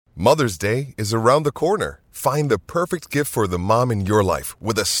Mother's Day is around the corner. Find the perfect gift for the mom in your life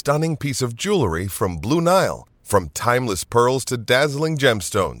with a stunning piece of jewelry from Blue Nile. From timeless pearls to dazzling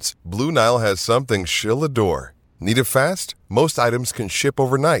gemstones, Blue Nile has something she'll adore. Need it fast? Most items can ship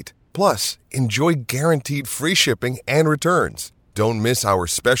overnight. Plus, enjoy guaranteed free shipping and returns. Don't miss our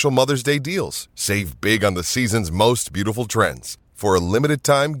special Mother's Day deals. Save big on the season's most beautiful trends. For a limited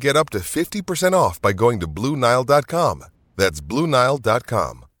time, get up to 50% off by going to BlueNile.com. That's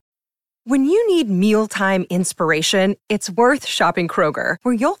BlueNile.com. When you need mealtime inspiration, it's worth shopping Kroger,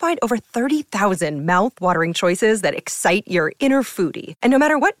 where you'll find over 30,000 mouth-watering choices that excite your inner foodie. And no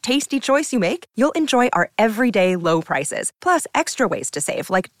matter what tasty choice you make, you'll enjoy our everyday low prices, plus extra ways to save,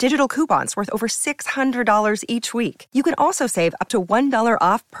 like digital coupons worth over $600 each week. You can also save up to $1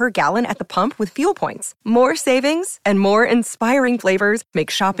 off per gallon at the pump with fuel points. More savings and more inspiring flavors make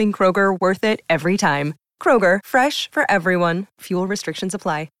shopping Kroger worth it every time. Kroger, fresh for everyone. Fuel restrictions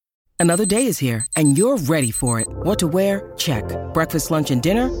apply. Another day is here, and you're ready for it. What to wear? Check. Breakfast, lunch, and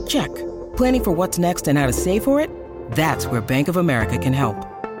dinner? Check. Planning for what's next and how to save for it? That's where Bank of America can help.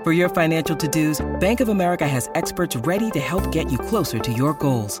 For your financial to-dos, Bank of America has experts ready to help get you closer to your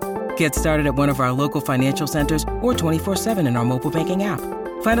goals. Get started at one of our local financial centers or 24/7 in our mobile banking app.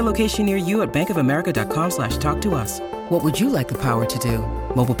 Find a location near you at bankofamerica.com/talktous. What would you like the power to do?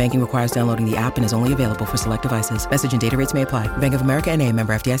 Mobile banking requires downloading the app and is only available for select devices. Message and data rates may apply. Bank of America N.A.,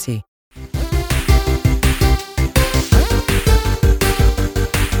 member FDIC.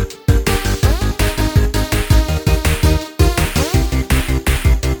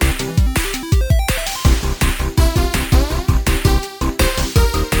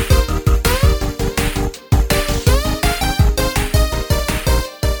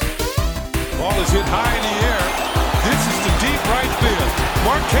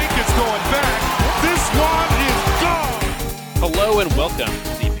 And welcome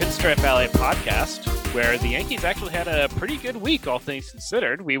to the Pinstripe Alley podcast, where the Yankees actually had a pretty good week, all things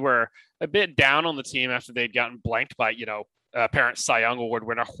considered. We were a bit down on the team after they'd gotten blanked by, apparent Cy Young Award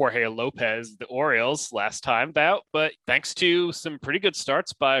winner Jorge Lopez, the Orioles, last time out. But thanks to some pretty good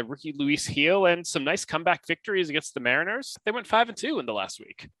starts by rookie Luis Gil and some nice comeback victories against the Mariners, they went 5-2 in the last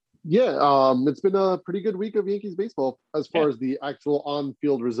week. Yeah, it's been a pretty good week of Yankees baseball as far as the actual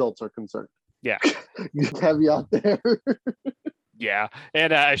on-field results are concerned. Yeah. Caveat there. Yeah,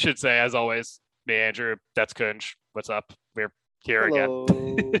 and I should say, as always, me, Andrew, that's Kunj. What's up? We're here again.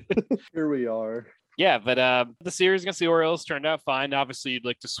 Here we are. Yeah, but the series against the Orioles turned out fine. Obviously, you'd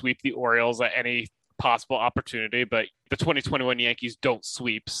like to sweep the Orioles at any possible opportunity, but the 2021 Yankees don't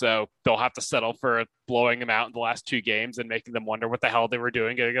sweep, so they'll have to settle for blowing them out in the last two games and making them wonder what the hell they were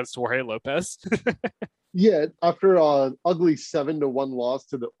doing against Jorge Lopez. Yeah, after an ugly 7-1 loss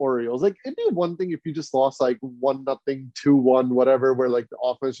to the Orioles, like it'd be one thing if you just lost like 1-0, 2-1, whatever, where like the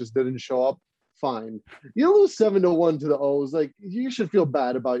offense just didn't show up. Fine. You lose 7-1 to the O's, like you should feel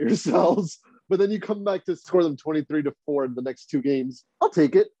bad about yourselves. But then you come back to score them 23-4 in the next two games. I'll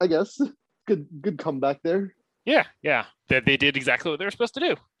take it, I guess. Good comeback there. Yeah. They did exactly what they were supposed to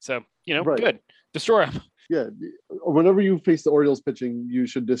do. So, right. Good. Destroy them. Yeah, whenever you face the Orioles pitching, you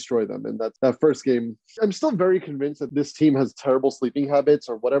should destroy them. And that's that first game. I'm still very convinced that this team has terrible sleeping habits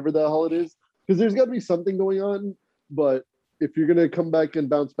or whatever the hell it is, because there's got to be something going on. But if you're going to come back and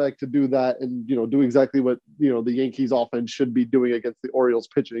bounce back to do that and, do exactly what, the Yankees offense should be doing against the Orioles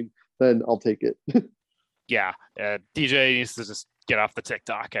pitching, then I'll take it. Yeah. DJ needs to just get off the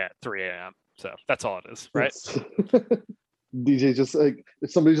TikTok at 3 a.m. So that's all it is, right? DJ just like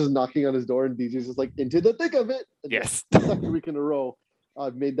if somebody's just knocking on his door and DJ's just like into the thick of it. And yes. Second week in a row,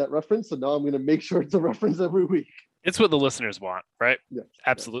 I've made that reference, so now I'm going to make sure it's a reference every week. It's what the listeners want, right? Yeah,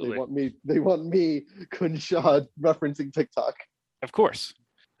 absolutely. They want me, Kunshad, referencing TikTok. Of course.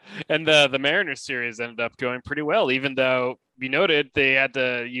 And the Mariners series ended up going pretty well, even though we noted they had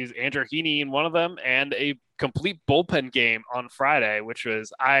to use Andrew Heaney in one of them and a complete bullpen game on Friday, which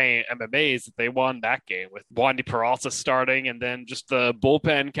was, I am amazed that they won that game with Wandy Peralta starting and then just the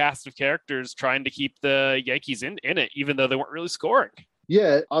bullpen cast of characters trying to keep the Yankees in it, even though they weren't really scoring.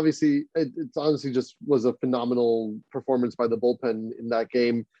 Yeah, obviously, it's honestly just was a phenomenal performance by the bullpen in that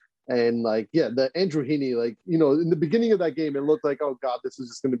game. And the Andrew Heaney, in the beginning of that game, it looked like, oh God, this is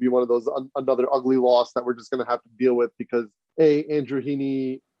just going to be one of those another ugly loss that we're just going to have to deal with because A, Andrew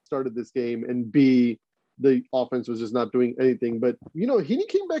Heaney started this game, and B, the offense was just not doing anything. But, Heaney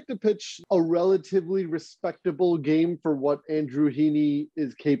came back to pitch a relatively respectable game for what Andrew Heaney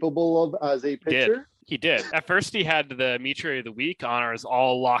is capable of as a pitcher. He did. At first, he had the Mitri of the Week honors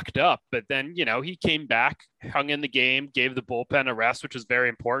all locked up, but then, he came back, hung in the game, gave the bullpen a rest, which was very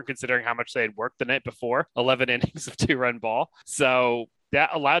important considering how much they had worked the night before, 11 innings of 2-run ball. So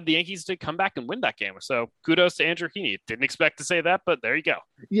that allowed the Yankees to come back and win that game. So kudos to Andrew Heaney. Didn't expect to say that, but there you go.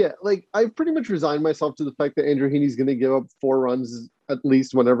 Yeah, like I pretty much resigned myself to the fact that Andrew Heaney's going to give up 4 runs at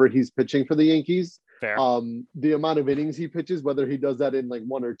least whenever he's pitching for the Yankees. Fair. The amount of innings he pitches, whether he does that in like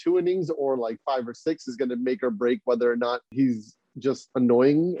 1 or 2 innings or like 5 or 6, is going to make or break whether or not he's just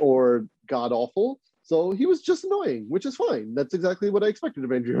annoying or god awful. So he was just annoying, which is fine. That's exactly what I expected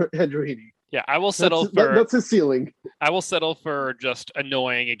of Andrew Heaney. Yeah, I will settle for that's his ceiling. I will settle for just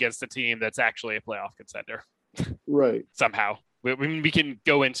annoying against a team that's actually a playoff contender. Right. Somehow. We can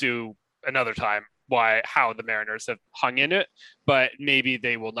go into another time how the Mariners have hung in it, but maybe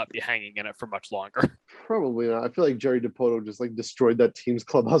they will not be hanging in it for much longer. Probably not. I feel like Jerry Dipoto just like destroyed that team's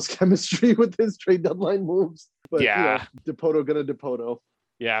clubhouse chemistry with his trade deadline moves. But yeah, Dipoto gonna Dipoto.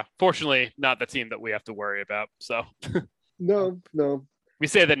 Yeah, fortunately, not the team that we have to worry about. So no. We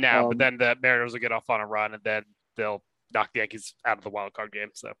say that now, but then the Mariners will get off on a run, and then they'll knock the Yankees out of the wild card game.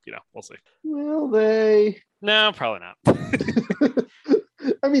 So we'll see. Will they? No, probably not.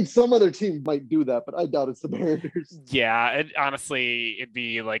 I mean, some other team might do that, but I doubt it's the Mariners. Yeah, honestly, it'd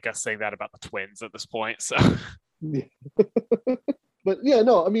be like us saying that about the Twins at this point. So, but yeah,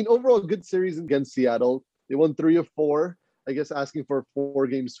 no. I mean, overall, good series against Seattle. They won 3 of 4. I guess asking for a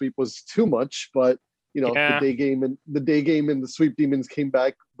 4-game sweep was too much, but the day game and the sweep demons came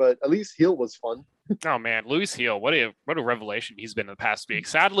back. But at least Heel was fun. Oh man, Luis Heel, what a revelation he's been in the past week.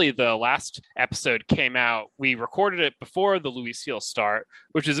 Sadly, the last episode came out. We recorded it before the Luis Heel start,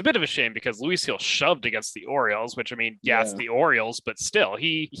 which is a bit of a shame because Luis Heel shoved against the Orioles, which it's the Orioles, but still,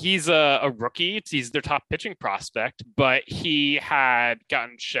 he's a rookie. He's their top pitching prospect, but he had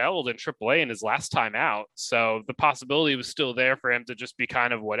gotten shelled in AAA in his last time out. So the possibility was still there for him to just be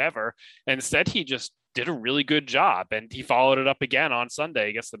kind of whatever. And instead, he just did a really good job, and he followed it up again on Sunday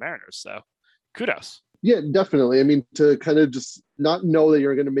against the Mariners. So kudos. Yeah, definitely. I mean, to kind of just not know that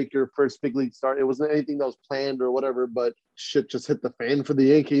you're going to make your first big league start, it wasn't anything that was planned or whatever, but shit just hit the fan for the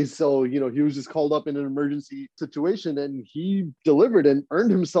Yankees. So, he was just called up in an emergency situation and he delivered and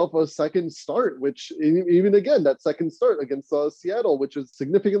earned himself a second start, which even again, that second start against Seattle, which is a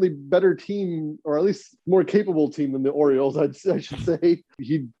significantly better team, or at least more capable team than the Orioles, I should say.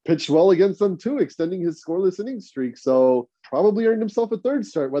 He pitched well against them too, extending his scoreless inning streak. So probably earned himself a third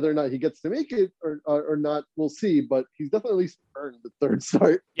start. Whether or not he gets to make it or not, we'll see. But he's definitely at least earned the third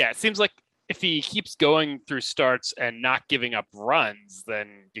start. Yeah, it seems like if he keeps going through starts and not giving up runs, then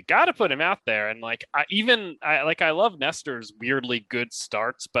you got to put him out there. And I love Nestor's weirdly good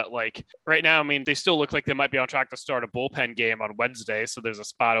starts, but like right now, I mean, they still look like they might be on track to start a bullpen game on Wednesday. So there's a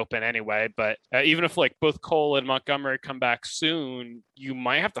spot open anyway. But even if like both Cole and Montgomery come back soon, you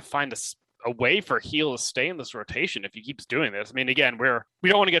might have to find a way for Heel to stay in this rotation if he keeps doing this. I mean, again, we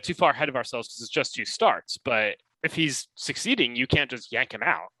don't want to get too far ahead of ourselves because it's just 2 starts, but if he's succeeding, you can't just yank him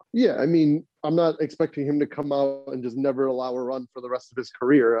out. Yeah, I mean, I'm not expecting him to come out and just never allow a run for the rest of his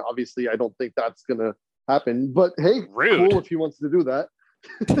career. Obviously, I don't think that's going to happen. But hey, rude. Cool if he wants to do that.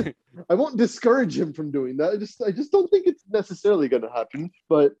 I won't discourage him from doing that. I just don't think it's necessarily going to happen.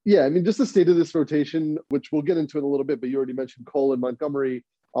 But yeah, I mean, just the state of this rotation, which we'll get into in a little bit, but you already mentioned Cole and Montgomery.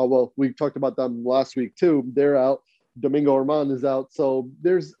 Well, we talked about them last week too. They're out. Domingo Germán is out. So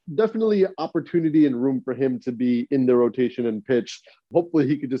there's definitely opportunity and room for him to be in the rotation and pitch. Hopefully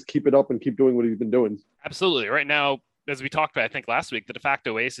he could just keep it up and keep doing what he's been doing. Absolutely. Right now, as we talked about, I think last week, the de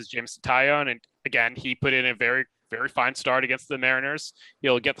facto ace is Jameson Taillon. And again, he put in a very, very fine start against the Mariners.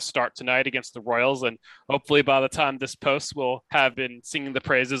 He'll get the start tonight against the Royals. And hopefully by the time this posts, we'll have been singing the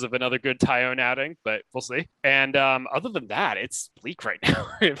praises of another good Taillon outing, but we'll see. And other than that, it's bleak right now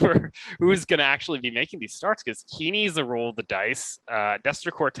for who's going to actually be making these starts, because Heaney's a roll of the dice.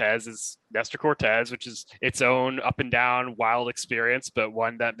 Nestor Cortes is Nestor Cortes, which is its own up and down wild experience, but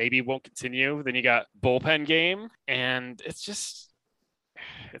one that maybe won't continue. Then you got bullpen game, and it's just...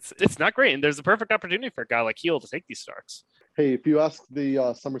 It's not great, and there's a perfect opportunity for a guy like Heel to take these starts. Hey, if you ask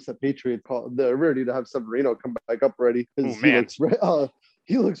the Somerset Patriot, they're ready to have Severino come back up ready. He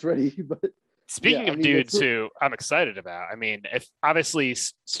looks ready. But speaking of dudes who I'm excited about, I mean, if obviously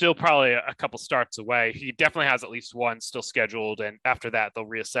still probably a couple starts away, he definitely has at least one still scheduled, and after that they'll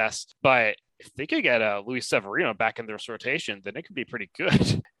reassess. But if they could get Luis Severino back in this rotation, then it could be pretty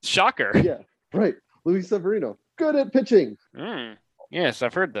good. Shocker. Yeah, right. Luis Severino, good at pitching. Yes,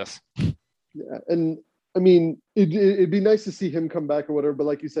 I've heard this. Yeah, and I mean, It'd be nice to see him come back or whatever, but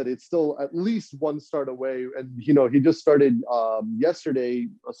like you said, it's still at least one start away. And he just started yesterday,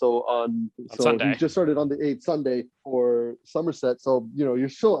 Sunday. he just started on the 8th Sunday for Somerset. So you're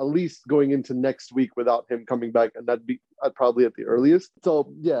still at least going into next week without him coming back, and that'd be probably at the earliest.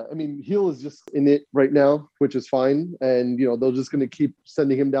 So yeah, I mean, Hill is just in it right now, which is fine, and they're just going to keep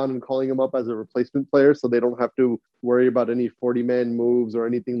sending him down and calling him up as a replacement player, so they don't have to worry about any 40-man moves or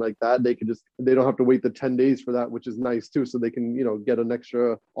anything like that. They don't have to wait the 10 days for that, which is nice too. So they can, get an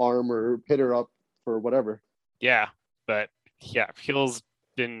extra arm or hitter up for whatever. Yeah. But yeah, it's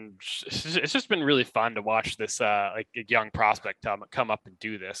just been really fun to watch this like a young prospect come up and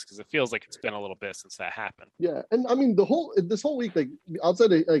do this, because it feels like it's been a little bit since that happened. Yeah. And I mean, this whole week, like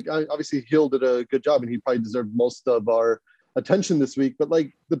outside of, like, obviously Hill did a good job and he probably deserved most of our attention this week, but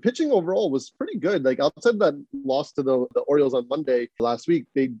like the pitching overall was pretty good. Like outside of that loss to the Orioles on Monday last week,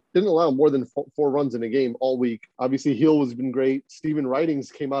 they didn't allow more than four runs in a game all week. Obviously Hill has been great. Stephen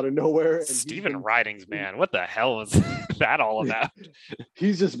Ridings came out of nowhere. And Stephen Ridings, man, what the hell is that all about?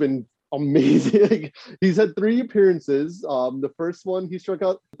 He's just been amazing. Like, he's had 3 appearances. The first one he struck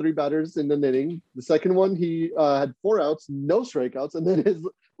out 3 batters in an inning. The second one he had 4 outs, no strikeouts, and then his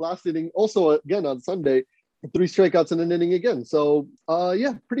last inning, also again on Sunday, 3 strikeouts in an inning again. So,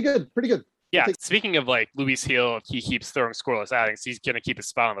 yeah, pretty good. Yeah, speaking of like Luis Hill, if he keeps throwing scoreless outings, he's going to keep his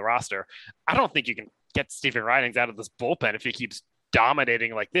spot on the roster. I don't think you can get Stephen Ridings out of this bullpen if he keeps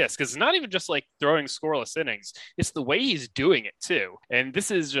dominating like this, because it's not even just like throwing scoreless innings. It's the way he's doing it too. And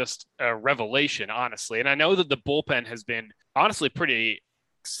this is just a revelation, honestly. And I know that the bullpen has been honestly pretty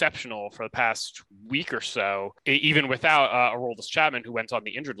exceptional for the past week or so, even without Aroldis Chapman, who went on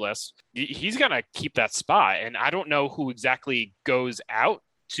the injured list. He's going to keep that spot. And I don't know who exactly goes out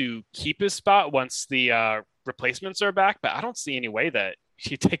to keep his spot once the replacements are back, but I don't see any way that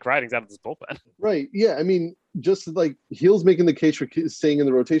you take Ridings out of this bullpen. Right. Yeah. I mean, just like Hill's making the case for staying in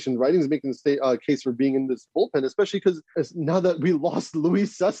the rotation, Ridings making the case for being in this bullpen, especially because now that we lost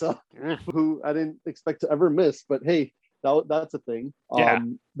Luis Cessa, who I didn't expect to ever miss, but hey, that's a thing. Yeah.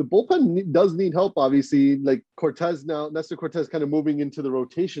 The bullpen does need help, obviously. Like Nestor Cortez kind of moving into the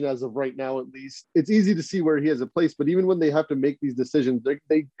rotation as of right now, at least. It's easy to see where he has a place, but even when they have to make these decisions,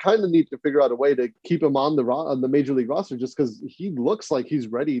 they kind of need to figure out a way to keep him on the major league roster, just because he looks like he's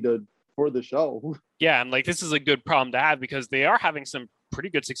ready for the show. Yeah, and like this is a good problem to have, because they are having some pretty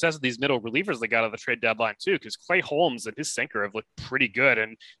good success with these middle relievers they got at the trade deadline too, because Clay Holmes and his sinker have looked pretty good,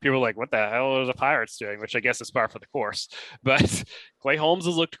 and people are like, what the hell are the Pirates doing? Which I guess is par for the course, but Clay Holmes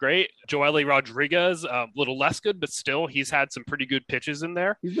has looked great. Joely Rodriguez, a little less good, but still he's had some pretty good pitches in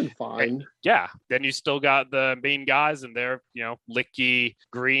there. He's been fine. And yeah, then you still got the main guys in there, Licky,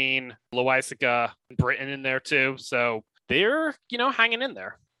 Green, Loaisiga, Britton in there too, so they're hanging in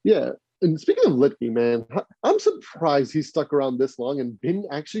there. Yeah. And speaking of Litke, man, I'm surprised he stuck around this long and been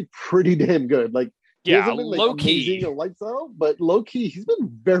actually pretty damn good. Like, he hasn't been, like, low key, amazing or lights out, but low key, he's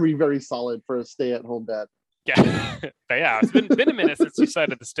been very, very solid for a stay-at-home dad. Yeah, but yeah, it's been a minute since you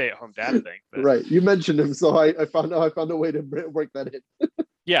cited the stay-at-home dad thing. But... Right, you mentioned him, so I found a way to work that in.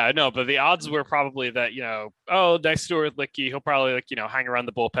 Yeah, no, but the odds were probably that, nice story with Licky. He'll probably hang around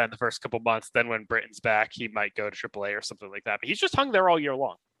the bullpen the first couple months. Then when Britton's back, he might go to AAA or something like that. But he's just hung there all year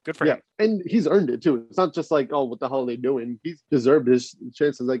long. Good for him. And he's earned it too. It's not just like, oh, what the hell are they doing? He's deserved his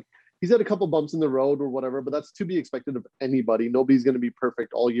chances. Like, he's had a couple bumps in the road or whatever, but that's to be expected of anybody. Nobody's going to be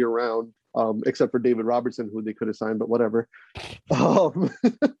perfect all year round, except for David Robertson, who they could have signed, but whatever.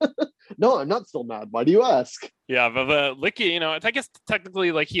 No, I'm not still mad. Why do you ask? Yeah, but Licky, I guess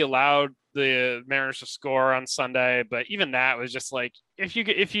technically, like, he allowed the Mariners to score on Sunday, but even that was just like, if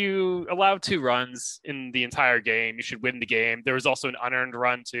you allow 2 runs in the entire game, you should win the game. There was also an unearned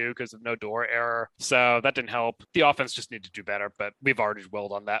run too because of no door error, so that didn't help. The offense just needed to do better, but we've already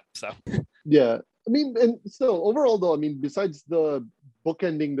dwelled on that. So yeah, I mean, and still overall though, I mean, besides the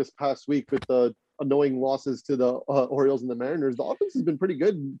bookending this past week with the annoying losses to the Orioles and the Mariners, the offense has been pretty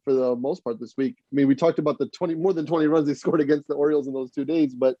good for the most part this week. I mean, we talked about the more than 20 runs they scored against the Orioles in those 2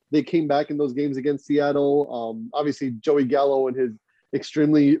 days, but they came back in those games against Seattle. Obviously, Joey Gallo and his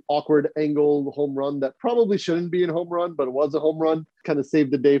extremely awkward angle home run that probably shouldn't be a home run, but it was a home run, kind of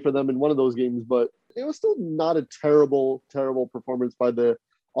saved the day for them in one of those games. But it was still not a terrible performance by the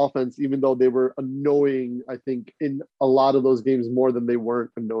offense, even though they were annoying, I think, in a lot of those games more than they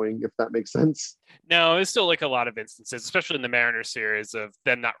weren't annoying, if that makes sense. No, it's still like a lot of instances, especially in the Mariners series, of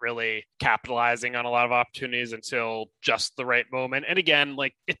them not really capitalizing on a lot of opportunities until just the right moment. And again,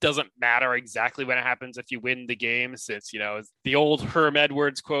 like, it doesn't matter exactly when it happens if you win the game, since, the old Herm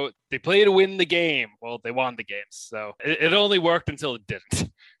Edwards quote, they play to win the game. Well, they won the game. So it only worked until it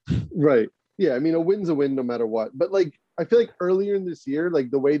didn't. Right. Yeah, I mean, a win's a win no matter what. But like, I feel like earlier in this year, like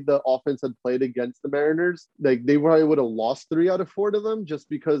the way the offense had played against the Mariners, like they probably would have lost 3 out of 4 to them just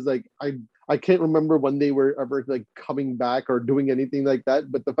because like I can't remember when they were ever like coming back or doing anything like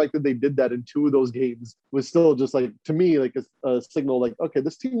that. But the fact that they did that in 2 of those games was still just like, to me, like a signal like, okay,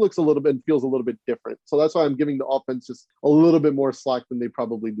 this team looks a little bit and feels a little bit different. So that's why I'm giving the offense just a little bit more slack than they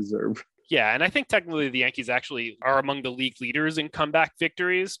probably deserve. Yeah, and I think technically the Yankees actually are among the league leaders in comeback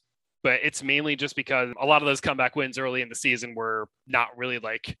victories, but it's mainly just because a lot of those comeback wins early in the season were not really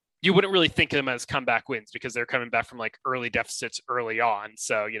like, you wouldn't really think of them as comeback wins because they're coming back from like early deficits early on.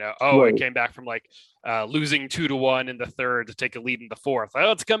 So, Right. it came back from like losing 2-1 in the third to take a lead in the fourth.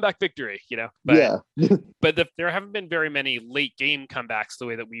 Oh, it's a comeback victory, But Yeah. there haven't been very many late game comebacks the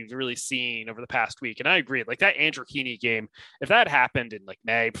way that we've really seen over the past week. And I agree, like that Andrew Heaney game, if that happened in like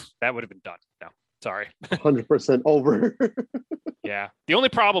May, that would have been done. No, sorry. 100% over. Yeah. The only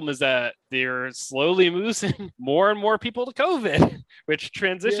problem is that they're slowly losing more and more people to COVID, which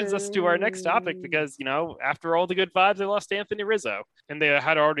transitions us to our next topic because, after all the good vibes, they lost Anthony Rizzo and they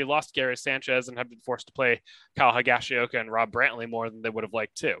had already lost Gary Sanchez and have been forced to play Kyle Higashioka and Rob Brantley more than they would have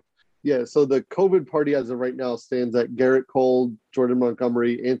liked to. Yeah, so the COVID party as of right now stands at Garrett Cole, Jordan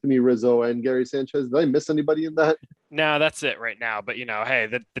Montgomery, Anthony Rizzo, and Gary Sanchez. Did I miss anybody in that? No, that's it right now. But, hey,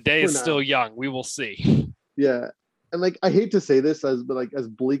 the day is still young. We will see. Yeah. And like, I hate to say this as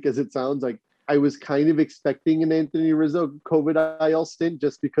bleak as it sounds, like I was kind of expecting an Anthony Rizzo COVID IL stint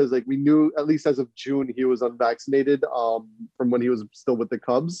just because like we knew at least as of June, he was unvaccinated from when he was still with the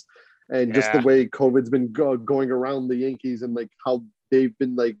Cubs. And just the way COVID's been going around the Yankees and like how they've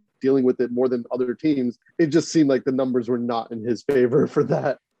been like dealing with it more than other teams, it just seemed like the numbers were not in his favor for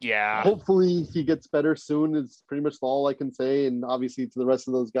that. Yeah. Hopefully he gets better soon is pretty much all I can say. And obviously to the rest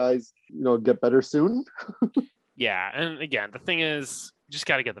of those guys, get better soon. Yeah. And again, the thing is, you just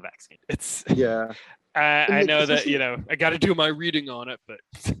got to get the vaccine. It's I know that, I got to do my reading on it, but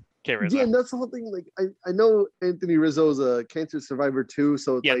Rizzo. Yeah, and that's the whole thing. Like, I know Anthony Rizzo's a cancer survivor too,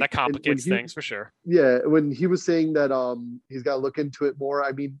 so it's that complicates things for sure. Yeah, when he was saying that he's got to look into it more.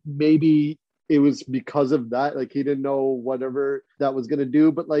 I mean, maybe it was because of that. Like, he didn't know whatever that was gonna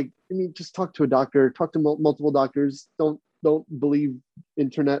do. But like, I mean, just talk to a doctor. Talk to multiple doctors. Don't believe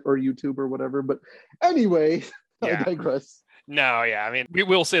internet or YouTube or whatever. But anyway, I digress. No, yeah. I mean, we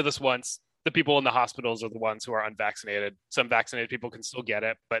will say this once. The people in the hospitals are the ones who are unvaccinated. Some vaccinated people can still get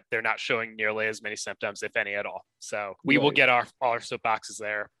it, but they're not showing nearly as many symptoms, if any at all. So we will get all our soapboxes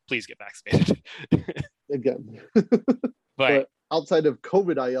there. Please get vaccinated. Again. but outside of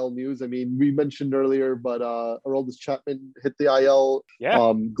COVID IL news, I mean, we mentioned earlier, but Aroldis Chapman hit the IL. Yeah.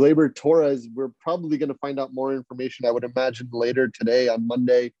 Gleyber Torres, we're probably going to find out more information, I would imagine, later today on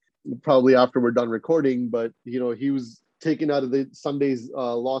Monday, probably after we're done recording. But, he was taken out of the Sunday's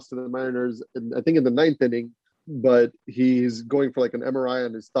loss to the Mariners, I think in the 9th inning, but he's going for like an MRI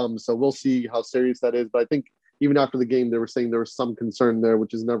on his thumb. So we'll see how serious that is. But I think even after the game, they were saying there was some concern there,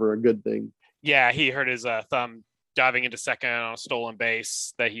 which is never a good thing. Yeah, he hurt his thumb diving into second on a stolen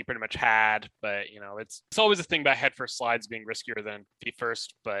base that he pretty much had. But, it's always a thing about head first slides being riskier than feet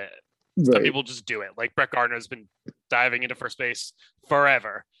first, but some people just do it. Like Brett Gardner has been diving into first base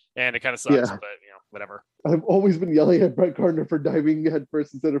forever. And it kind of sucks, but whatever. I've always been yelling at Brett Gardner for diving head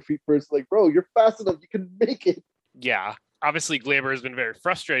first instead of feet first. Like, bro, you're fast enough. You can make it. Yeah. Obviously, Gleyber has been very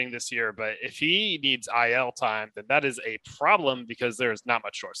frustrating this year, but if he needs IL time, then that is a problem because there's not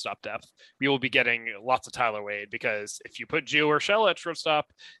much shortstop depth. We will be getting lots of Tyler Wade because if you put Gio Urshela at shortstop,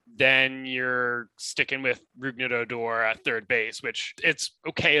 then you're sticking with Rougned Odor at third base, which it's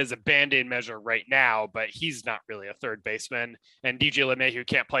okay as a band-aid measure right now, but he's not really a third baseman. And DJ LeMahieu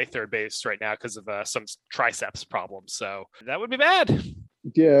can't play third base right now because of some triceps problems. So that would be bad.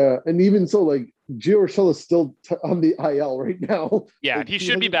 Yeah, and even so, like, Gio Urshela is still on the IL right now. Yeah, like, he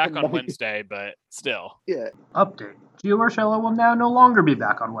should be back on Wednesday, but still. Yeah. Update. Gio Urshela will now no longer be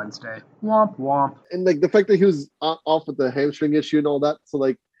back on Wednesday. Womp womp. And like the fact that he was off with the hamstring issue and all that, so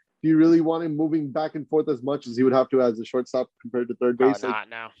like, do you really want him moving back and forth as much as he would have to as a shortstop compared to third base? Not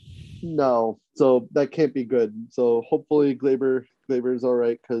now. No, so that can't be good. So hopefully Gleyber's all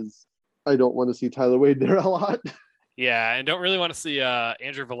right because I don't want to see Tyler Wade there a lot. Yeah, and don't really want to see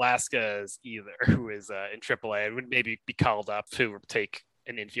Andrew Velasquez either, who is in AAA and would maybe be called up to take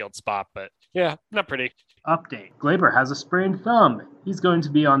an infield spot, but yeah, not pretty. Update. Gleyber has a sprained thumb. He's going to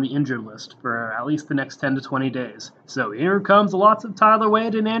be on the injured list for at least the next 10 to 20 days. So here comes lots of Tyler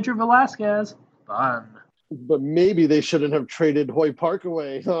Wade and Andrew Velasquez. Fun. But maybe they shouldn't have traded Hoy Park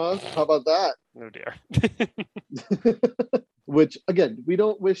away, huh? How about that? Oh, dear. Which, again, we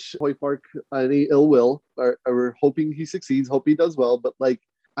don't wish Hoy Park any ill will. We're hoping he succeeds, hope he does well, but, like,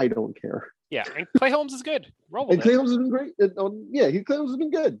 I don't care. Yeah, and Clay Holmes is good. Roll with And Clay it. Holmes has been great. And, Clay Holmes has been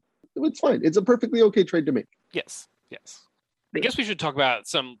good. It's fine. It's a perfectly okay trade to make. Yes. I guess we should talk about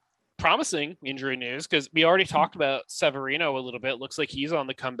some promising injury news because we already talked about Severino a little bit. Looks like he's on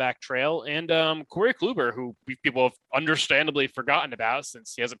the comeback trail. And Corey Kluber, who people have understandably forgotten about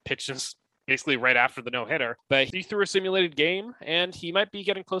since he hasn't pitched since basically right after the no-hitter. But he threw a simulated game, and he might be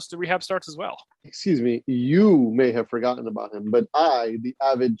getting close to rehab starts as well. Excuse me, you may have forgotten about him, but I, the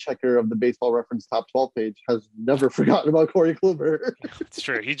avid checker of the Baseball Reference Top 12 page, has never forgotten about Corey Kluber. It's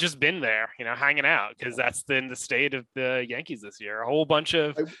true. He's just been there, hanging out because that's been the state of the Yankees this year. A whole bunch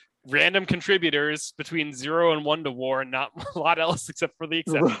of random contributors between 0 and 1 to WAR, and not a lot else except for the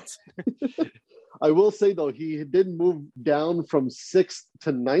exceptions. I will say, though, he did move down from 6th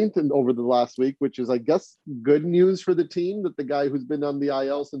to 9th over the last week, which is, I guess, good news for the team that the guy who's been on the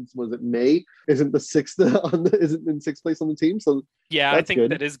IL since, was it May, isn't isn't in 6th place on the team. So yeah, I think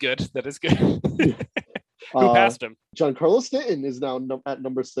good. That is good. Who passed him? Giancarlo Stanton is now at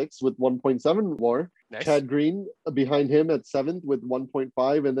number 6 with 1.7 WAR. Nice. Chad Green behind him at 7th with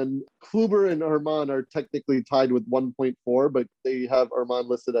 1.5. And then Kluber and Herman are technically tied with 1.4, but they have Herman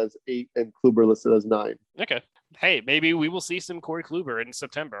listed as 8 and Kluber listed as 9. Okay. Hey, maybe we will see some Corey Kluber in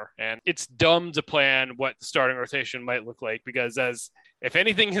September. And it's dumb to plan what the starting rotation might look like because if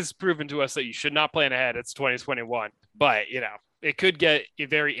anything has proven to us that you should not plan ahead, it's 2021. But, it could get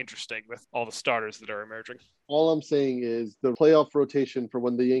very interesting with all the starters that are emerging. All I'm saying is the playoff rotation for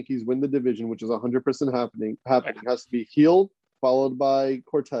when the Yankees win the division, which is 100% happening, has to be Heel, followed by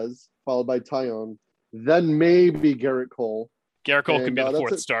Cortez, followed by Taillon, then maybe Garrett Cole. Garrett Cole can be the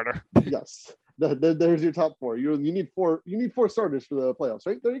fourth starter. Yes. There's your top 4. You need 4. You need 4 starters for the playoffs,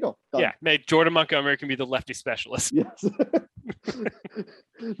 right? There you go. Done. Yeah, Jordan Montgomery can be the lefty specialist. Yes.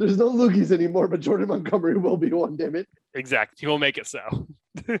 There's no loogies anymore, but Jordan Montgomery will be one. Damn it. Exactly. He will make it so.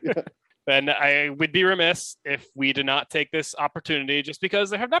 Yeah. And I would be remiss if we did not take this opportunity, just because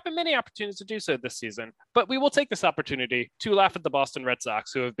there have not been many opportunities to do so this season. But we will take this opportunity to laugh at the Boston Red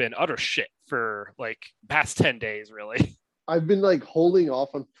Sox, who have been utter shit for past 10 days, really. I've been holding off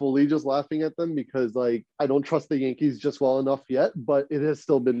on fully just laughing at them because I don't trust the Yankees just well enough yet, but it has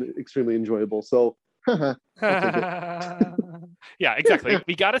still been extremely enjoyable. So yeah, exactly.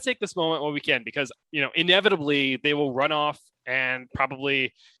 We got to take this moment while we can because, inevitably they will run off and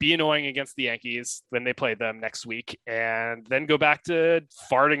probably be annoying against the Yankees when they play them next week and then go back to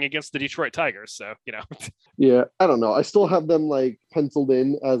farting against the Detroit Tigers. So, Yeah, I don't know. I still have them penciled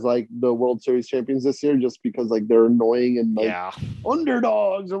in as the World Series champions this year just because they're annoying and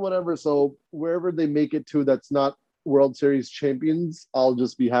underdogs or whatever. So wherever they make it to, that's not World Series champions, I'll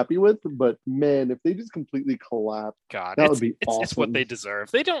just be happy with. But man, if they just completely collapse, God, that would be awesome. It's what they deserve.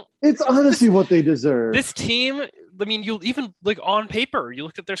 They don't. It's honestly what they deserve. This team, you'll even on paper, you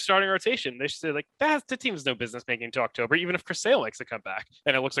look at their starting rotation. They say the team has no business making it to October, even if Chris Sale makes a comeback.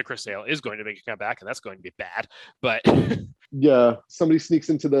 And it looks like Chris Sale is going to make a comeback, and that's going to be bad. But yeah, somebody sneaks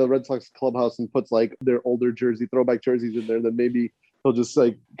into the Red Sox clubhouse and puts their older throwback jerseys in there, then maybe he'll just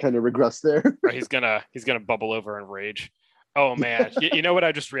kind of regress there. Right, he's gonna bubble over in rage. Oh man, you know what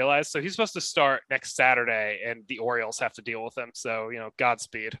I just realized? So he's supposed to start next Saturday, and the Orioles have to deal with him. So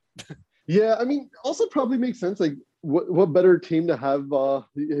Godspeed. Yeah, I mean, also probably makes sense. What better team to have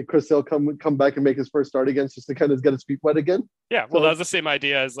Chris Sale come back and make his first start against, just to kind of get his feet wet again? Yeah, well, that's the same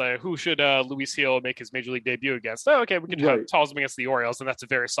idea as who should Luis Gil make his major league debut against? Oh, okay, we can toss him against the Orioles, and that's a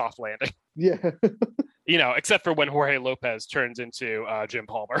very soft landing. Yeah. Except for when Jorge Lopez turns into Jim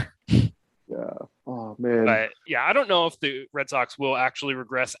Palmer. Yeah. Oh, man. But yeah, I don't know if the Red Sox will actually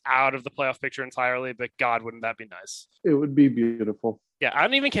regress out of the playoff picture entirely, but God, wouldn't that be nice? It would be beautiful. Yeah, I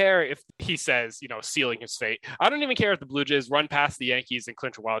don't even care if he says, sealing his fate. I don't even care if the Blue Jays run past the Yankees and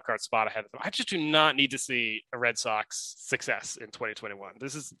clinch a wild card spot ahead of them. I just do not need to see a Red Sox success in 2021.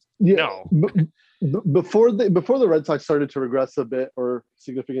 This is no. Before the Red Sox started to regress a bit, or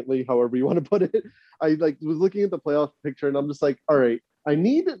significantly, however you want to put it, I was looking at the playoff picture and I'm just all right, I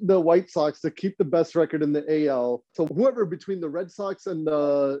need the White Sox to keep the best record in the AL. So whoever between the Red Sox and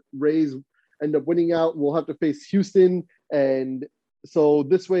the Rays end up winning out will have to face Houston. And so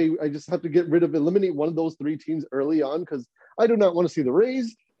this way I just have to eliminate one of those 3 teams early on, because I do not want to see the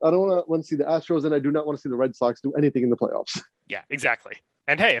Rays. I don't want to see the Astros, and I do not want to see the Red Sox do anything in the playoffs. Yeah, exactly.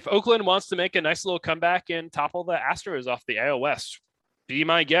 And hey, if Oakland wants to make a nice little comeback and topple the Astros off the AL West, be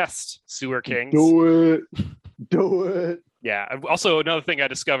my guest, Sewer Kings. Do it. Yeah. Also, another thing I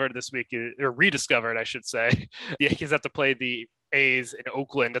discovered this week, or rediscovered, I should say, the Yankees have to play the A's in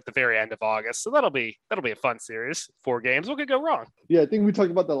Oakland at the very end of August. So that'll be a fun series. 4 games. What could go wrong? Yeah, I think we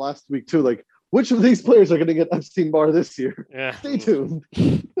talked about that last week too. Which of these players are going to get Epstein-Barr this year? Yeah. Stay tuned.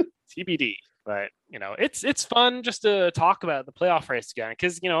 TBD. But, it's fun just to talk about the playoff race again.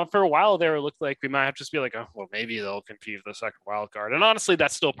 Because, for a while there, it looked like we might have just be like, oh, well, maybe they'll compete for the second wild card. And honestly,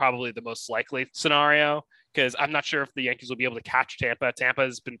 that's still probably the most likely scenario, because I'm not sure if the Yankees will be able to catch Tampa. Tampa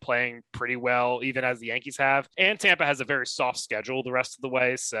has been playing pretty well, even as the Yankees have. And Tampa has a very soft schedule the rest of the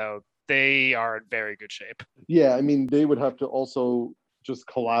way. So they are in very good shape. Yeah, I mean, they would have to also just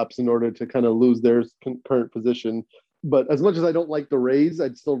collapse in order to kind of lose their current position. But as much as I don't like the Rays,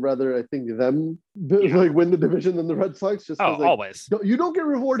 I'd still rather, I think, them win the division than the Red Sox. Just always. You don't get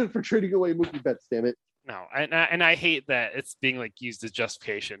rewarded for trading away Mookie Betts, damn it. No, and I hate that it's being used as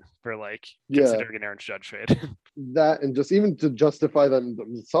justification for considering an Aaron Judge trade. That, and just even to justify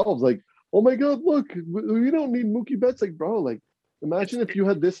themselves, oh my God, look, we don't need Mookie Betts. Bro, imagine if you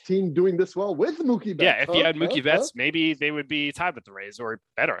had this team doing this well with Mookie Betts. Yeah, if you had Mookie Betts, maybe they would be tied with the Rays or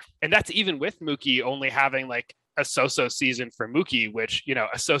better. And that's even with Mookie only having a so-so season for Mookie, which,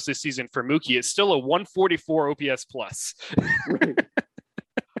 a so-so season for Mookie is still a 144 OPS plus. Right.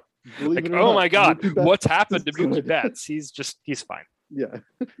 Oh my God, what's happened to Mookie Betts? He's fine. Yeah,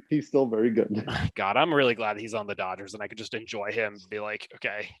 he's still very good. God, I'm really glad he's on the Dodgers and I could just enjoy him and be like,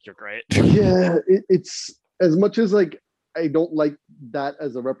 okay, you're great. Yeah, it's as much as I don't like that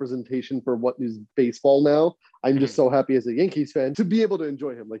as a representation for what is baseball now. I'm just so happy as a Yankees fan to be able to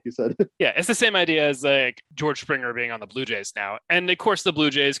enjoy him, like you said. Yeah, it's the same idea as George Springer being on the Blue Jays now. And of course, the Blue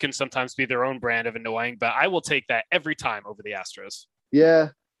Jays can sometimes be their own brand of annoying, but I will take that every time over the Astros. Yeah.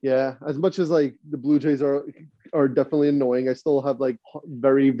 As much as the Blue Jays are definitely annoying, I still have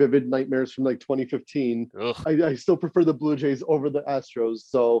very vivid nightmares from 2015. I still prefer the Blue Jays over the Astros.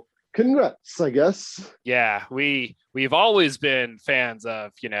 So congrats, I guess. Yeah, we've always been fans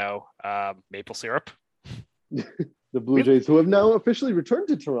of, maple syrup. The Blue Jays, who have now officially returned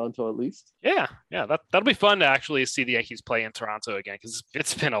to Toronto, at least. Yeah, that'll be fun to actually see the Yankees play in Toronto again, because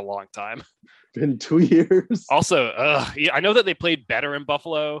it's been a long time. Been 2 years. Also, I know that they played better in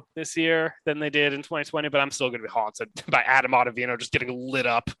Buffalo this year than they did in 2020, but I'm still going to be haunted by Adam Ottavino just getting lit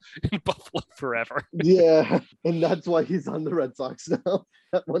up in Buffalo forever. Yeah, and that's why he's on the Red Sox now.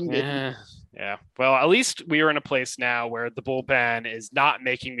 That one game. Yeah. Well, at least we are in a place now where the bullpen is not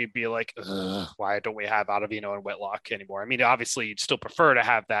making me be like, why don't we have Ottavino and Whitlock anymore? I mean, obviously, you'd still prefer to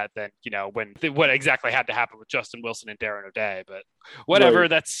have that than, what exactly had to happen with Justin Wilson and Darren O'Day. But whatever, right.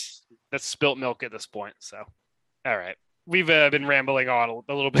 That's spilt milk at this point. So, all right. We've been rambling on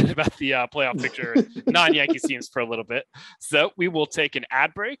a little bit about the playoff picture, non-Yankees teams for a little bit. So we will take an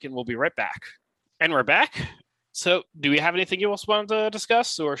ad break and we'll be right back. And we're back. So do we have anything you else want to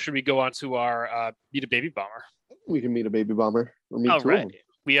discuss, or should we go on to our Meet a Baby Bomber? We can meet a baby bomber. Or meet All two right. of them.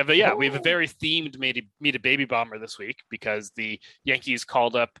 We have a very themed meet a baby bomber this week, because the Yankees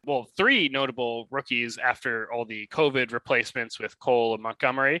called up, three notable rookies after all the COVID replacements with Cole and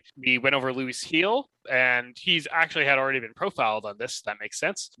Montgomery. We went over Luis Heel, and he's actually had already been profiled on this. That makes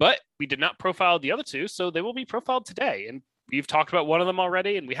sense. But we did not profile the other two, so they will be profiled today. And we've talked about one of them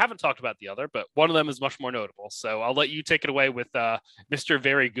already, and we haven't talked about the other, but one of them is much more notable. So I'll let you take it away with Mr.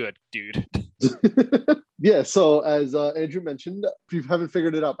 Very Good Dude. Yeah, so as Andrew mentioned, if you haven't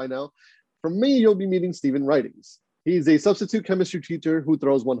figured it out by now, from me, you'll be meeting Stephen Ridings. He's a substitute chemistry teacher who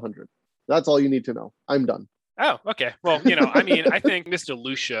throws 100. That's all you need to know. I'm done. Oh, okay. Well, I think Mr.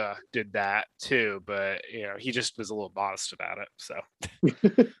 Lucia did that too, but, he just was a little modest about it.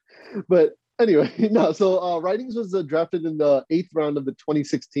 So, but anyway, no. So Ridings was drafted in the 8th round of the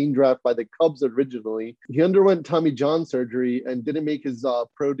 2016 draft by the Cubs originally. He underwent Tommy John surgery and didn't make his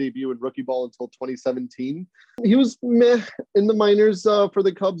pro debut in rookie ball until 2017. He was meh in the minors for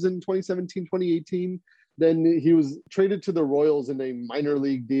the Cubs in 2017, 2018. Then he was traded to the Royals in a minor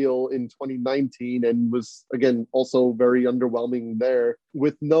league deal in 2019 and was, again, also very underwhelming there.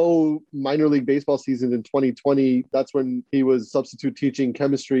 With no minor league baseball season in 2020, that's when he was substitute teaching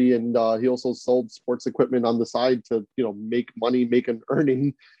chemistry, and he also sold sports equipment on the side to, make money, make an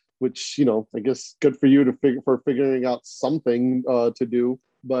earning, which, I guess good for you for figuring out something to do.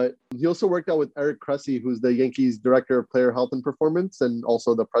 But he also worked out with Eric Cressy, who's the Yankees director of player health and performance, and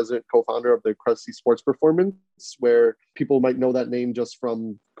also the president, co-founder of the Cressy Sports Performance, where people might know that name just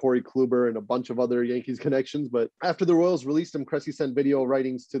from Corey Kluber and a bunch of other Yankees connections. But after the Royals released him, Cressy sent video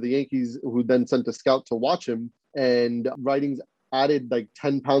Ridings to the Yankees, who then sent a scout to watch him. And Ridings added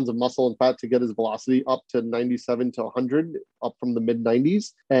 10 pounds of muscle and fat to get his velocity up to 97 to 100, up from the mid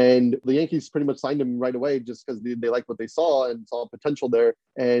 90s. And the Yankees pretty much signed him right away just because they liked what they saw and saw potential there.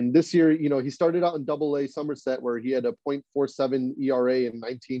 And this year, he started out in AA Somerset, where he had a .47 ERA in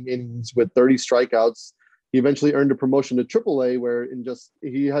 19 innings with 30 strikeouts. He eventually earned a promotion to AAA, where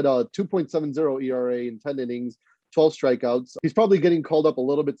he had a 2.70 ERA in 10 innings 12 strikeouts. He's probably getting called up a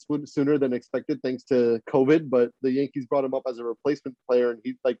little bit sooner than expected thanks to COVID, but the Yankees brought him up as a replacement player. And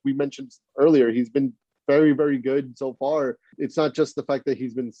he's, like we mentioned earlier, he's been very, very good so far. It's not just the fact that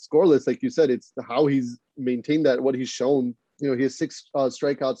he's been scoreless, like you said, it's how he's maintained that, what he's shown. You know, he has 6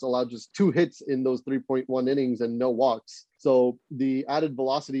 strikeouts, allowed just 2 hits in those 3.1 innings and no walks. So the added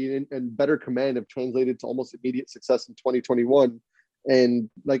velocity and better command have translated to almost immediate success in 2021. And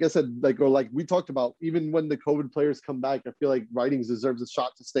like I said, like we talked about, even when the COVID players come back, I feel like Ridings deserves a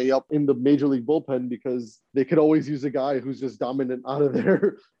shot to stay up in the major league bullpen because they could always use a guy who's just dominant out of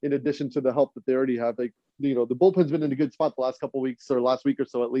there in addition to the help that they already have. Like, you know, the bullpen's been in a good spot the last couple of weeks or last week or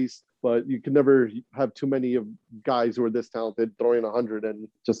so at least, but you can never have too many of guys who are this talented throwing 100 and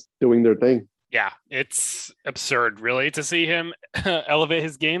just doing their thing. Yeah, it's absurd, really, to see him elevate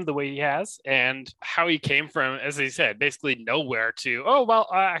his game the way he has and how he came from, as he said, basically nowhere to, oh, well,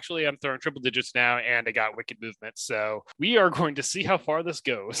 actually, I'm throwing triple digits now and I got wicked movement. So we are going to see how far this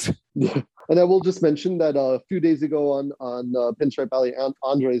goes. Yeah. And I will just mention that a few days ago on Pinstripe Alley,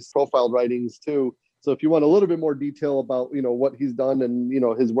 Andres profiled Ridings too. So if you want a little bit more detail about, you know, what he's done and, you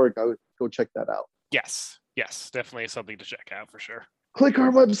know, his work, I would go check that out. Yes, definitely something to check out for sure. Click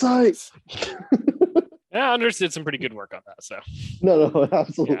our website. Yeah, Anders did some pretty good work on that. So no,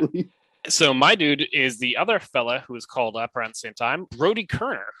 absolutely. Yeah. So my dude is the other fella who was called up around the same time, Brody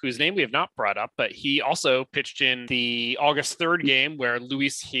Kerner, whose name we have not brought up, but he also pitched in the August 3rd game where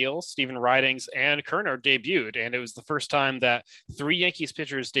Luis Gil, Stephen Ridings, and Kerner debuted. And it was the first time that 3 Yankees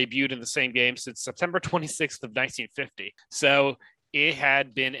pitchers debuted in the same game since September 26th of 1950. So it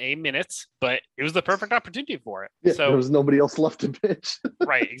had been a minute, but it was the perfect opportunity for it. Yeah, so there was nobody else left to pitch.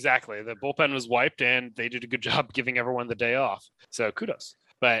 Right, exactly. The bullpen was wiped, and they did a good job giving everyone the day off. So kudos.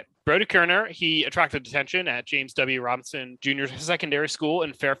 But Brody Kerner, he attracted attention at James W. Robinson Jr. Secondary School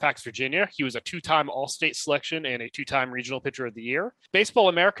in Fairfax, Virginia. He was a 2-time All-State selection and a 2-time Regional Pitcher of the Year. Baseball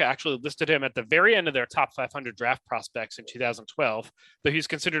America actually listed him at the very end of their top 500 draft prospects in 2012, but he was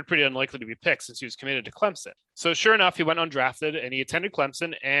considered pretty unlikely to be picked since he was committed to Clemson. So sure enough, he went undrafted and he attended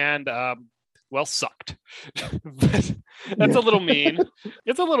Clemson and sucked. That's a little mean.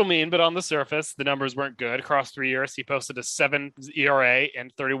 It's a little mean, but on the surface, the numbers weren't good. Across 3 years, he posted a 7 ERA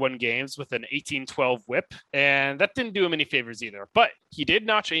and 31 games with an 18-12 whip, and that didn't do him any favors either. But he did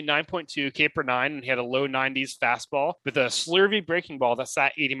notch a 9.2 K per 9, and he had a low 90s fastball with a slurvy breaking ball that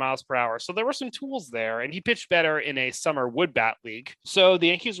sat 80 miles per hour. So there were some tools there, and he pitched better in a summer wood bat league. So the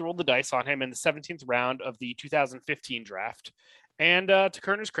Yankees rolled the dice on him in the 17th round of the 2015 draft. And to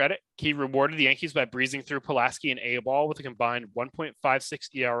Kerner's credit, he rewarded the Yankees by breezing through Pulaski and A-ball with a combined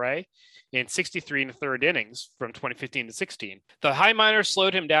 1.56 ERA in 63 1/3 innings from 2015 to 16. The high minors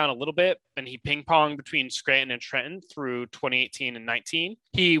slowed him down a little bit, and he ping-ponged between Scranton and Trenton through 2018 and 19.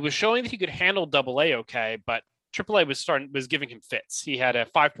 He was showing that he could handle Double-A okay, but AAA was giving him fits. He had a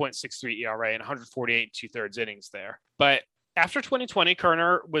 5.63 ERA and 148 2/3 innings there. But after 2020,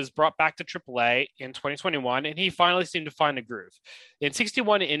 Kerner was brought back to AAA in 2021, and he finally seemed to find a groove. In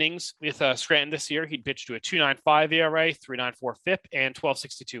 61 innings with Scranton this year, he'd pitched to a 2.95 ERA, 3.94 FIP, and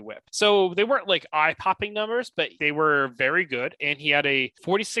 12.62 WHIP. So they weren't like eye-popping numbers, but they were very good, and he had a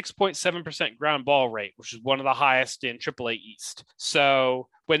 46.7% ground ball rate, which is one of the highest in AAA East. So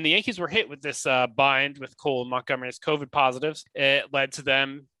when the Yankees were hit with this bind with Cole and Montgomery's COVID positives, it led to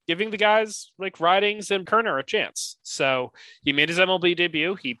them giving the guys like Ridings and Kerner a chance. So he made his MLB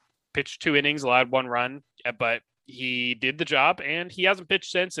debut. He pitched 2 innings, allowed 1 run, but he did the job, and he hasn't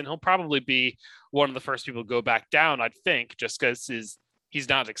pitched since, and he'll probably be one of the first people to go back down, I'd think, just because he's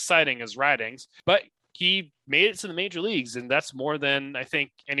not as exciting as Ridings. But he made it to the major leagues, and that's more than I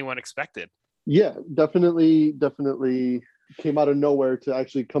think anyone expected. Yeah, definitely came out of nowhere to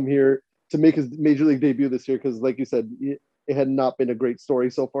actually come here to make his major league debut this year, because like you said, it had not been a great story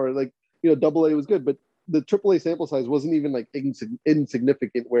so far. Like, you know, Double-A was good, but the AAA sample size wasn't even like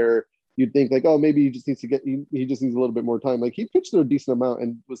insignificant where you'd think like, oh, maybe he just needs a little bit more time. Like, he pitched a decent amount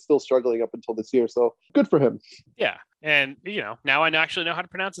and was still struggling up until this year. So good for him. Yeah. And, you know, now I actually know how to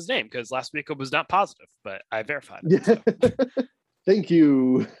pronounce his name, because last week it was not positive, but I verified it. Yeah. So. Thank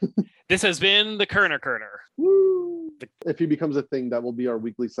you. This has been the Kerner. Woo. If he becomes a thing, that will be our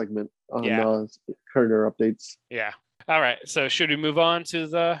weekly segment on Kerner updates. Yeah. All right. So should we move on to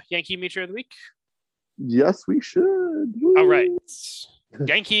the Yankee Meter of the Week? Yes, we should. Woo. All right.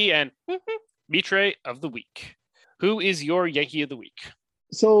 Yankee and Mitre of the Week. Who is your Yankee of the Week?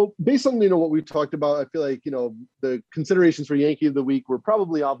 So based on, you know, what we've talked about, I feel like, you know, the considerations for Yankee of the Week were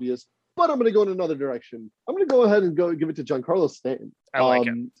probably obvious, but I'm going to go in another direction. I'm going to go ahead and give it to Giancarlo Stanton. I like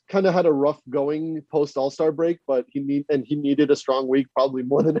it. Kind of had a rough going post All-Star break, but he needed a strong week, probably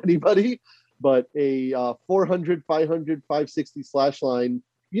more than anybody. but a 400, 500, 560 slash line,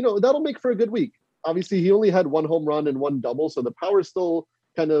 that'll make for a good week. Obviously, he only had one home run and one double, so the power still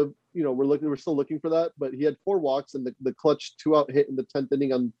kind of, we're still looking for that. But he had 4 walks and the clutch 2-out hit in the 10th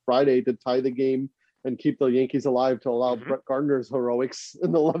inning on Friday to tie the game and keep the Yankees alive to allow Brett Gardner's heroics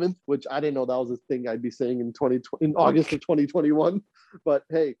in the 11th, which I didn't know that was a thing I'd be saying in August of 2021. But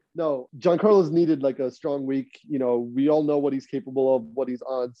hey, no, Giancarlo's needed like a strong week. We all know what he's capable of, what he's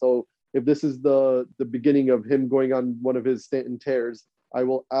on. So if this is the beginning of him going on one of his Stanton tears, I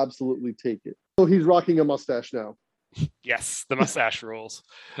will absolutely take it. So he's rocking a mustache now. Yes, the mustache rules.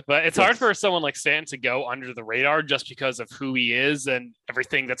 But it's hard for someone like Stanton to go under the radar just because of who he is and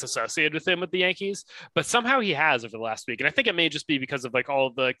everything that's associated with him with the Yankees. But somehow he has over the last week. And I think it may just be because of like all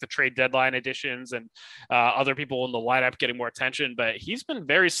of the trade deadline additions and other people in the lineup getting more attention. But he's been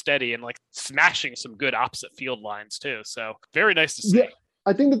very steady and like smashing some good opposite field lines too. So very nice to see. Yeah.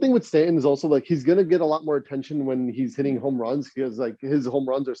 I think the thing with Stanton is also like he's going to get a lot more attention when he's hitting home runs, because like his home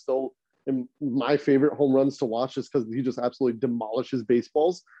runs are still my favorite home runs to watch, just because he just absolutely demolishes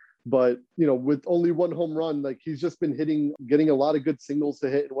baseballs. But with only one home run, like he's just been getting a lot of good singles to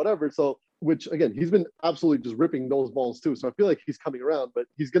hit and whatever. So, which again, he's been absolutely just ripping those balls too. So I feel like he's coming around, but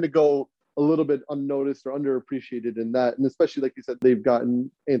he's going to go a little bit unnoticed or underappreciated in that. And especially like you said, they've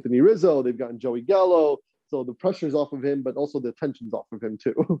gotten Anthony Rizzo, they've gotten Joey Gallo. So the pressure's off of him, but also the tension's off of him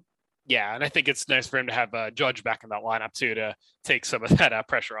too. Yeah, and I think it's nice for him to have Judge back in that lineup too, to take some of that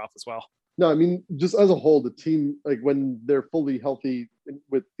pressure off as well. No, I mean, just as a whole, the team, like when they're fully healthy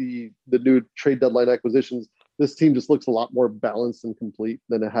with the new trade deadline acquisitions, this team just looks a lot more balanced and complete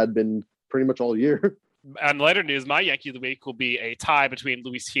than it had been pretty much all year. On lighter news, my Yankee of the week will be a tie between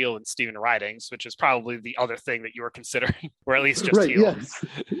Luis Gil and Steven Ridings, which is probably the other thing that you were considering, or at least just right, Gil. Yes.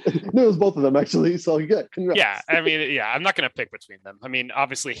 No, it was both of them actually. So yeah, congrats. Yeah, I mean, I'm not going to pick between them. I mean,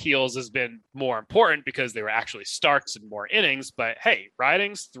 obviously Gil's has been more important because they were actually starts and more innings, but hey,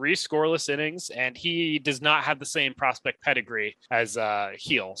 Ridings 3 scoreless innings, and he does not have the same prospect pedigree as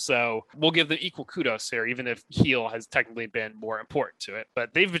Gil. So we'll give them equal kudos here, even if Gil has technically been more important to it.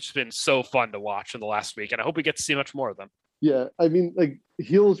 But they've just been so fun to watch in the last week, and I hope we get to see much more of them. Yeah, I mean, like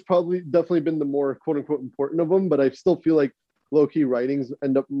Gil's definitely been the more quote unquote important of them, but I still feel like low-key Ridings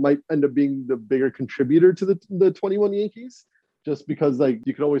might end up being the bigger contributor to the 21 Yankees, just because like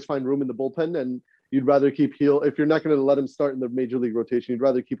you could always find room in the bullpen, and you'd rather keep Gil, if you're not going to let him start in the major league rotation, you'd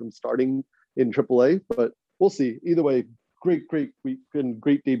rather keep him starting in AAA. But we'll see. Either way, great week and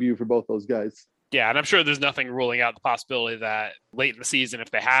great debut for both those guys. Yeah, and I'm sure there's nothing ruling out the possibility that late in the season, if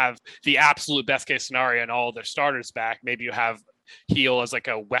they have the absolute best case scenario and all of their starters back, maybe you have Gil as like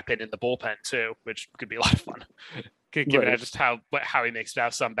a weapon in the bullpen too, which could be a lot of fun. Given just how he makes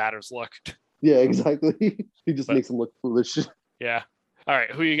some batters look. Yeah, exactly. He just makes them look foolish. Yeah. All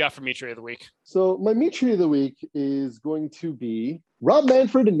right. Who you got for Mitri of the week? So my Mitri of the week is going to be Rob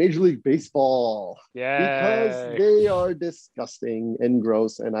Manfred in Major League Baseball. Yeah. Because they are disgusting and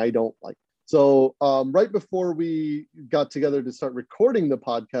gross, and I don't like them. So right before we got together to start recording the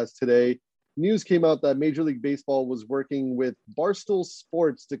podcast today, news came out that Major League Baseball was working with Barstool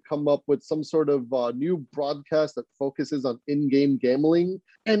Sports to come up with some sort of new broadcast that focuses on in-game gambling.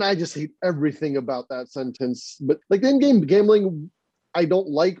 And I just hate everything about that sentence. But like in-game gambling, I don't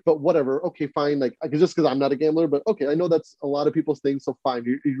like, but whatever. Okay, fine. Like just because I'm not a gambler, but okay, I know that's a lot of people's thing. So fine,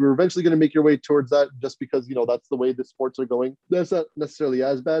 you're eventually going to make your way towards that just because, that's the way the sports are going. That's not necessarily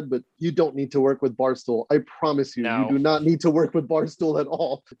as bad, but you don't need to work with Barstool. I promise you, No. You do not need to work with Barstool at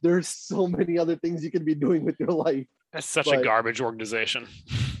all. There's so many other things you can be doing with your life. That's such a garbage organization.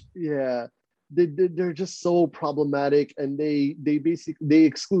 Yeah. They're just so problematic, and they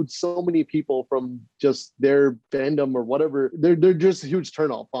exclude so many people from just their fandom or whatever. They're just a huge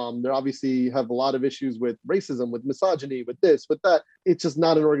turnoff. They obviously have a lot of issues with racism, with misogyny, with this, with that. It's just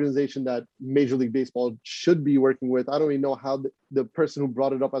not an organization that Major League Baseball should be working with. I don't even know how the person who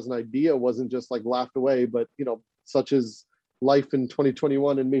brought it up as an idea wasn't just like laughed away, but such is life in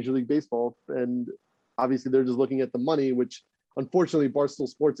 2021 in Major League Baseball. And obviously they're just looking at the money, which unfortunately, Barstool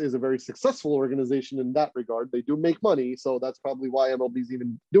Sports is a very successful organization in that regard. They do make money, so that's probably why MLB's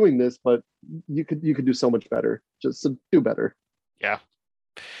even doing this. But you could do so much better. Just do better. Yeah,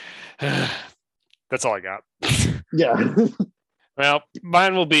 that's all I got. Yeah. Well,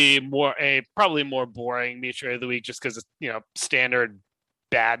 mine will be probably more boring Mitri of the week, just because standard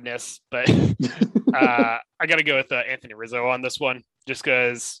badness. But I got to go with Anthony Rizzo on this one. Just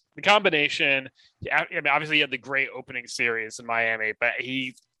because the combination, I mean, obviously he had the great opening series in Miami, but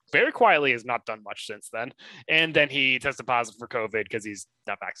he very quietly has not done much since then. And then he tested positive for COVID because he's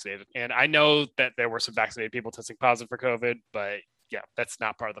not vaccinated. And I know that there were some vaccinated people testing positive for COVID, but yeah, that's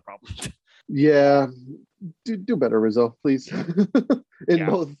not part of the problem. Yeah, do better, Rizzo, please. In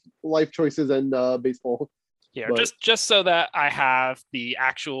both life choices and baseball. Yeah, but just so that I have the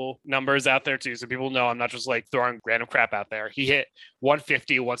actual numbers out there too, so people know I'm not just like throwing random crap out there. He hit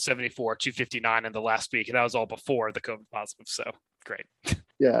 150, 174, 259 in the last week, and that was all before the COVID positive. So great.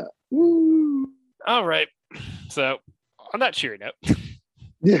 Yeah. Woo. All right. So on that cheery note.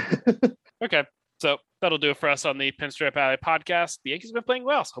 Yeah. Okay. So that'll do it for us on the Pinstripe Alley podcast. The Yankees have been playing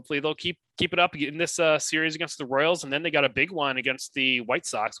well. So hopefully they'll keep it up in this series against the Royals. And then they got a big one against the White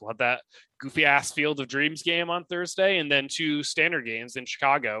Sox. We'll have that goofy ass Field of Dreams game on Thursday and then 2 standard games in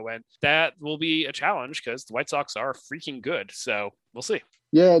Chicago. And that will be a challenge because the White Sox are freaking good. So we'll see.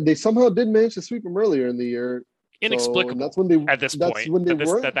 Yeah, they somehow did manage to sweep them earlier in the year. Inexplicable. So that's when they, at this point, that's when they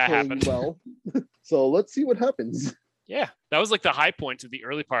weren't that playing happened. well. So let's see what happens. Yeah, that was like the high point of the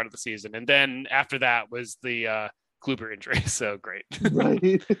early part of the season. And then after that was the Kluber injury. So great.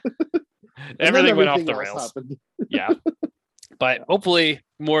 Right. Everything went off the rails. Yeah. But hopefully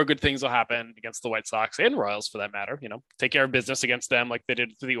more good things will happen against the White Sox and Royals for that matter. You know, take care of business against them like they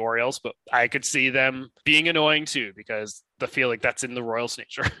did for the Orioles. But I could see them being annoying too because I feel like that's in the Royals'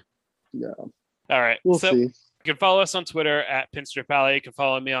 nature. Yeah. All right. We'll see. You can follow us on Twitter at Pinstripe Alley. You can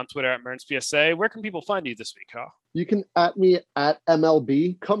follow me on Twitter at MernsPSA. Where can people find you this week, huh? You can at me at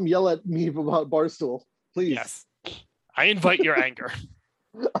MLB. Come yell at me about Barstool, please. Yes. I invite your anger.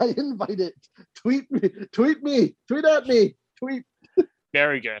 I invite it. Tweet me, tweet at me, tweet.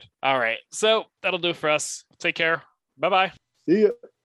 Very good. All right. So that'll do it for us. Take care. Bye-bye. See ya.